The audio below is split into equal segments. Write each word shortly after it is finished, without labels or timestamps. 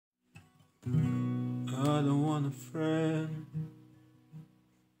I don't want a friend,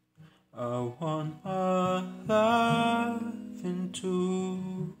 I want a life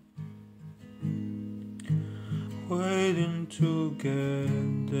into waiting to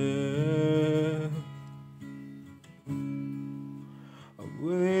get there. I'm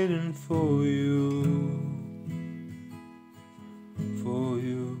waiting for you, for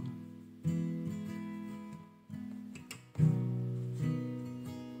you.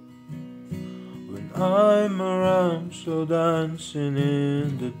 When I'm around, so dancing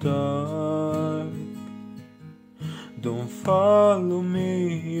in the dark. Don't follow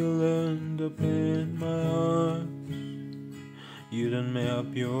me, you'll end up in my arms. You done made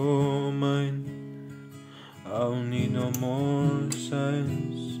up your mind, I don't need no more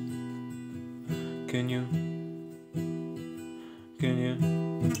signs. Can you?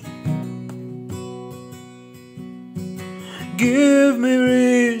 Give me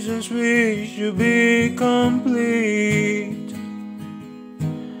reasons we should be complete.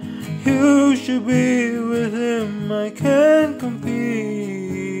 You should be with him, I can't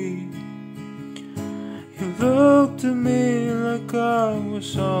compete. You looked at me like I was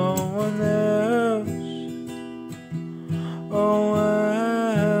someone else. Oh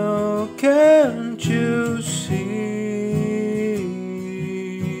well, can't you see?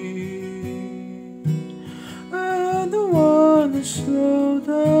 I don't wanna slow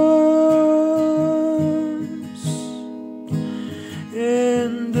dance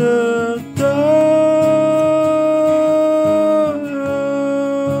in the dark,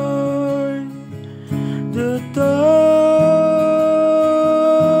 the dark.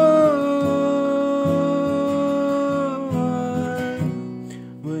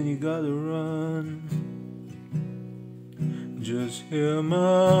 When you gotta run, just hear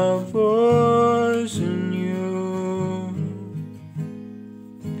my voice in you,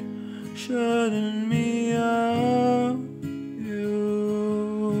 shutting me out.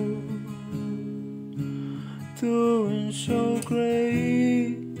 You doing so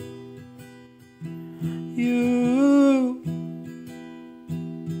great. You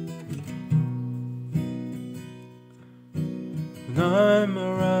when I'm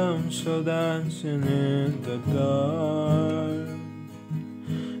around, so dancing in the dark.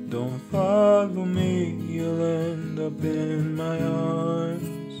 Don't follow me, you'll end up in my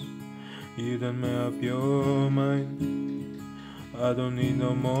arms. You done made up your mind, I don't need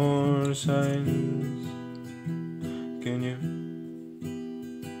no more signs. Can you?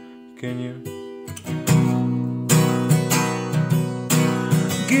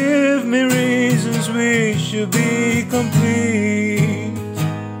 Give me reasons we should be complete.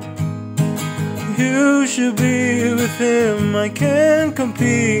 You should be with him, I can't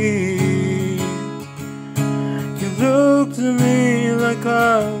compete. You looked at me like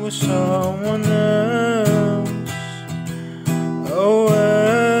I was someone else.